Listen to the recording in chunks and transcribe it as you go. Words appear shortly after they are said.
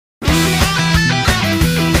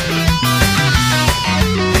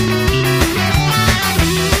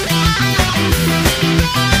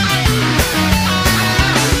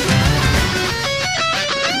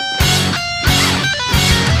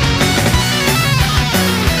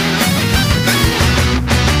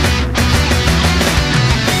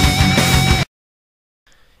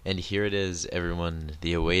And here it is, everyone,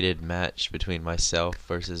 the awaited match between myself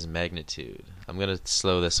versus Magnitude. I'm going to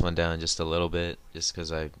slow this one down just a little bit, just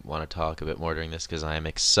because I want to talk a bit more during this, because I am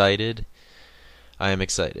excited. I am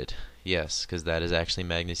excited. Yes, because that is actually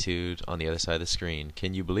Magnitude on the other side of the screen.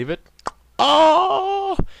 Can you believe it?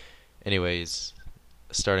 Oh! Anyways,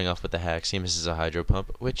 starting off with the hacks, he misses a hydro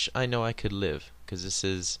pump, which I know I could live, because this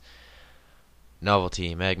is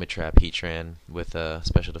novelty magma trap Heatran with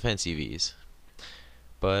special defense EVs.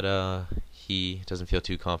 But he doesn't feel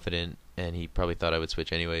too confident, and he probably thought I would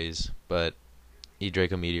switch anyways. But he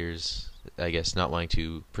Draco Meteors, I guess not wanting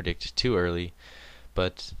to predict too early,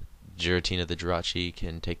 but Giratina the Jirachi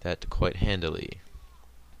can take that quite handily.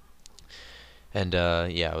 And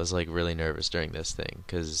yeah, I was like really nervous during this thing,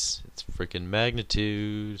 because it's freaking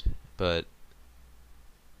Magnitude. But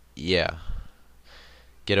yeah,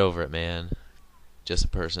 get over it, man. Just a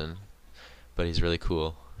person. But he's really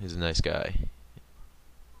cool. He's a nice guy.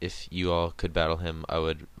 If you all could battle him, I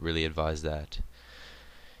would really advise that.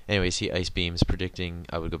 Anyways, he Ice Beams, predicting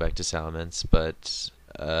I would go back to Salamence, but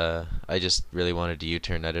I just really wanted to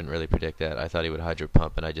U-turn. I didn't really predict that. I thought he would Hydro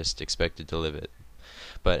Pump, and I just expected to live it.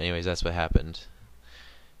 But anyways, that's what happened.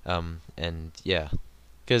 And yeah,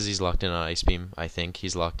 because he's locked in on Ice Beam, I think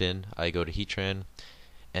he's locked in. I go to Heatran,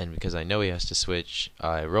 and because I know he has to switch,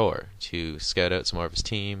 I Roar to scout out some more of his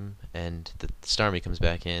team, and the Starmie comes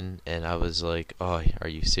back in, and I was like, oh, are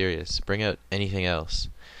you serious? Bring out anything else.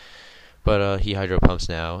 But he Hydro Pumps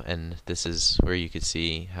now, and this is where you could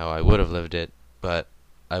see how I would have lived it, but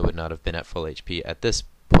I would not have been at full HP at this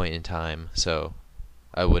point in time, so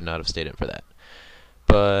I would not have stayed in for that.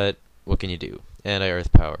 But what can you do? And I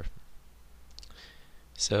Earth Power.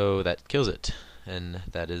 So that kills it, and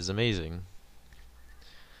that is amazing.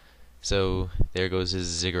 So there goes his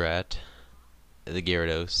Ziggurat, the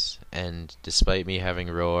Gyarados, and despite me having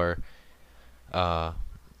Roar, I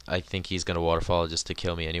think he's gonna Waterfall just to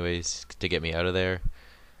kill me anyways, to get me out of there.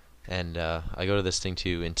 And I go to this thing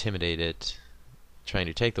to intimidate it, trying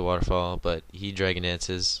to take the Waterfall, but he Dragon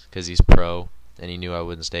Dances because he's pro, and he knew I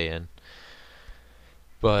wouldn't stay in.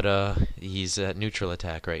 But he's at neutral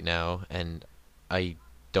attack right now, and I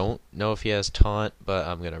don't know if he has Taunt, but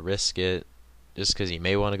I'm gonna risk it. Just because he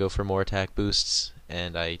may want to go for more attack boosts,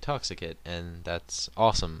 and I Toxic it, and that's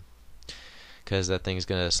awesome. Because that thing's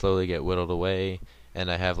going to slowly get whittled away, and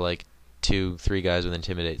I have like 2-3 guys with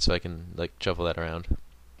Intimidate, so I can like shuffle that around.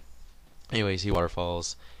 Anyways, he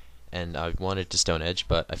Waterfalls, and I wanted to Stone Edge,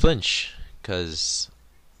 but I flinch, because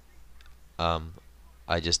I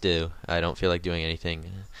just do. I don't feel like doing anything.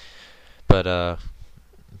 But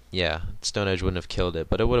yeah, Stone Edge wouldn't have killed it,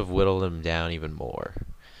 but it would have whittled him down even more.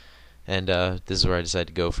 And this is where I decided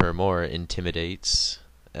to go for more Intimidates,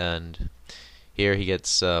 and here he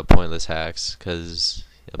gets pointless hacks because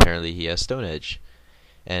apparently he has Stone Edge,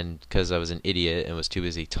 and because I was an idiot and was too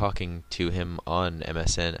busy talking to him on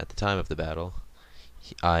MSN at the time of the battle,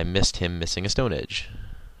 I missed him missing a Stone Edge,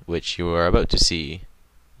 which you are about to see,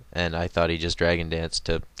 and I thought he just Dragon Danced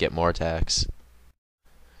to get more attacks.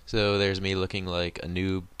 So there's me looking like a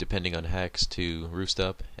noob depending on hacks to roost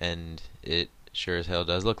up, and it sure as hell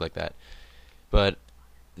does look like that. But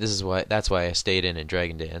that's why I stayed in and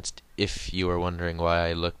Dragon Danced, if you were wondering why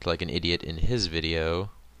I looked like an idiot in his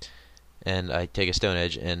video. And I take a Stone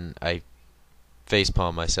Edge and I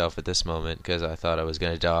facepalm myself at this moment because I thought I was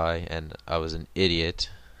gonna die and I was an idiot.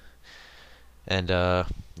 And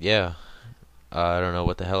yeah, I don't know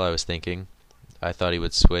what the hell I was thinking. I thought he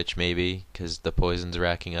would switch maybe because the poison's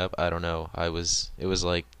racking up. I don't know. It was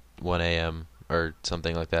like 1 a.m. or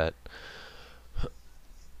something like that.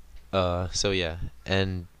 So yeah,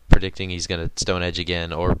 and predicting he's gonna Stone Edge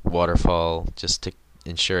again or Waterfall just to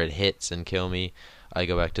ensure it hits and kill me. I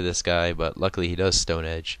go back to this guy, but luckily he does Stone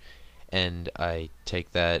Edge, and I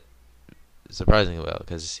take that surprisingly well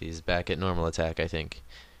because he's back at normal attack, I think.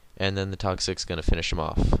 And then the Toxic's gonna finish him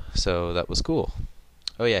off, so that was cool.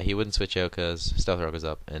 Oh yeah, he wouldn't switch out because Stealth Rock goes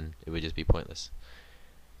up, and it would just be pointless.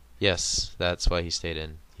 Yes, that's why he stayed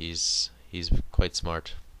in. He's quite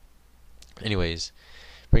smart. Anyways,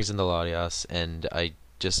 brings in the Latias, and I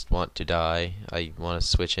just want to die. I want to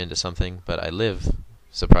switch into something, but I live,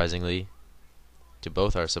 surprisingly. To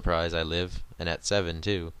both our surprise, I live, and at 7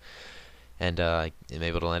 too. And I am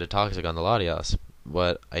able to land a Toxic on the Latias.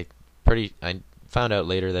 But I found out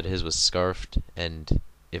later that his was Scarfed, and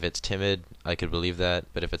if it's timid, I could believe that,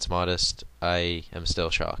 but if it's modest, I am still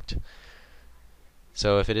shocked.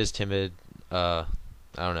 So if it is timid, I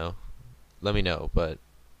don't know. Let me know, but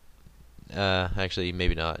actually,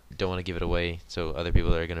 maybe not. Don't want to give it away, so other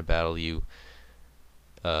people that are going to battle you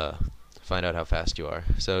find out how fast you are.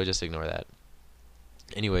 So just ignore that.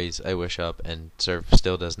 Anyways, I wish up, and Surf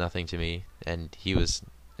still does nothing to me, and he was,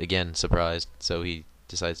 again, surprised, so he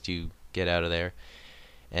decides to get out of there,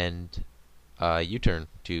 and U-turn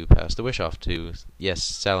to pass the wish off to, yes,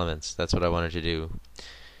 Salamence. That's what I wanted to do,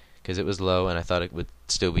 because it was low, and I thought it would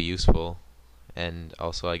still be useful, and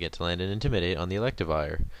also I get to land an Intimidate on the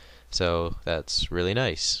Electivire, so that's really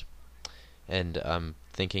nice. And I'm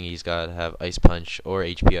thinking he's got to have Ice Punch or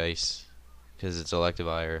HP Ice, because it's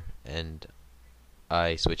Electivire, and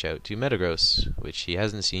I switch out to Metagross, which he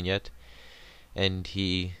hasn't seen yet, and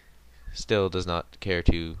he still does not care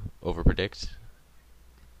to overpredict,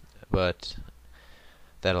 but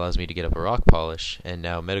that allows me to get up a Rock Polish, and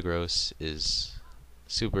now Metagross is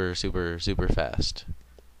super, super, super fast.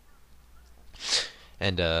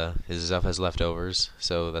 And his stuff has leftovers,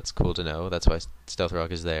 so that's cool to know. That's why Stealth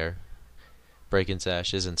Rock is there. Break-in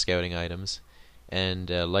Sashes and Scouting items, and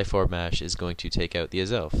Life Orb Mash is going to take out the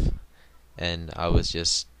Azelf. And I was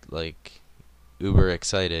just like uber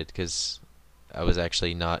excited because I was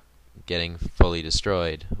actually not getting fully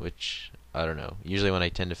destroyed, which I don't know. Usually when I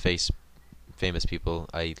tend to face famous people,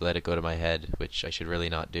 I let it go to my head, which I should really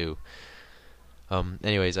not do.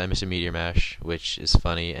 Anyways, I miss a Meteor Mash, which is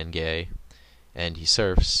funny and gay, and he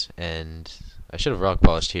surfs, and I should have Rock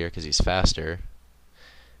Polished here because he's faster.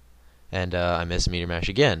 And I miss Meteor Mash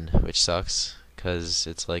again, which sucks, because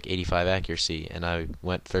it's like 85 accuracy, and I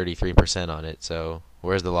went 33% on it, so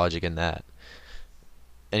where's the logic in that?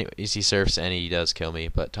 Anyways, he surfs, and he does kill me,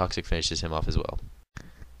 but Toxic finishes him off as well.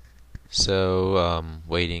 So,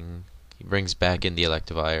 waiting, he brings back in the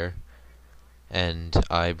Electivire, and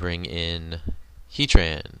I bring in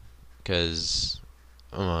Heatran, because,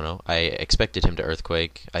 I don't know, I expected him to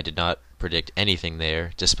Earthquake. I did not predict anything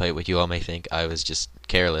there, despite what you all may think. I was just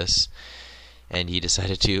careless, and he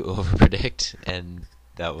decided to overpredict, and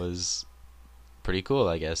that was pretty cool,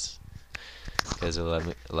 I guess, because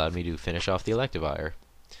it allowed me to finish off the Electivire.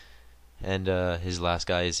 And his last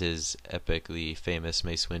guy is his epically famous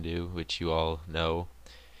Mace Windu, which you all know.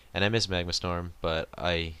 And I miss Magma Storm, but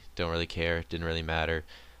I don't really care. It didn't really matter.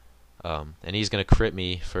 And he's going to crit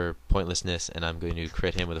me for pointlessness, and I'm going to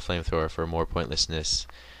crit him with a Flamethrower for more pointlessness.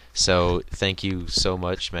 So thank you so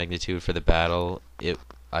much, Magnitude, for the battle.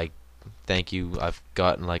 I thank you. I've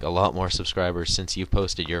gotten like a lot more subscribers since you've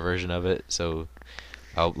posted your version of it. So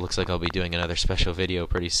looks like I'll be doing another special video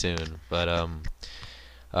pretty soon. But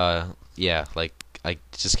yeah, like I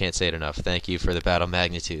just can't say it enough. Thank you for the battle,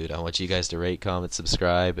 Magnitude. I want you guys to rate, comment,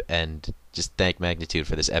 subscribe, and just thank Magnitude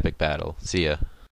for this epic battle. See ya.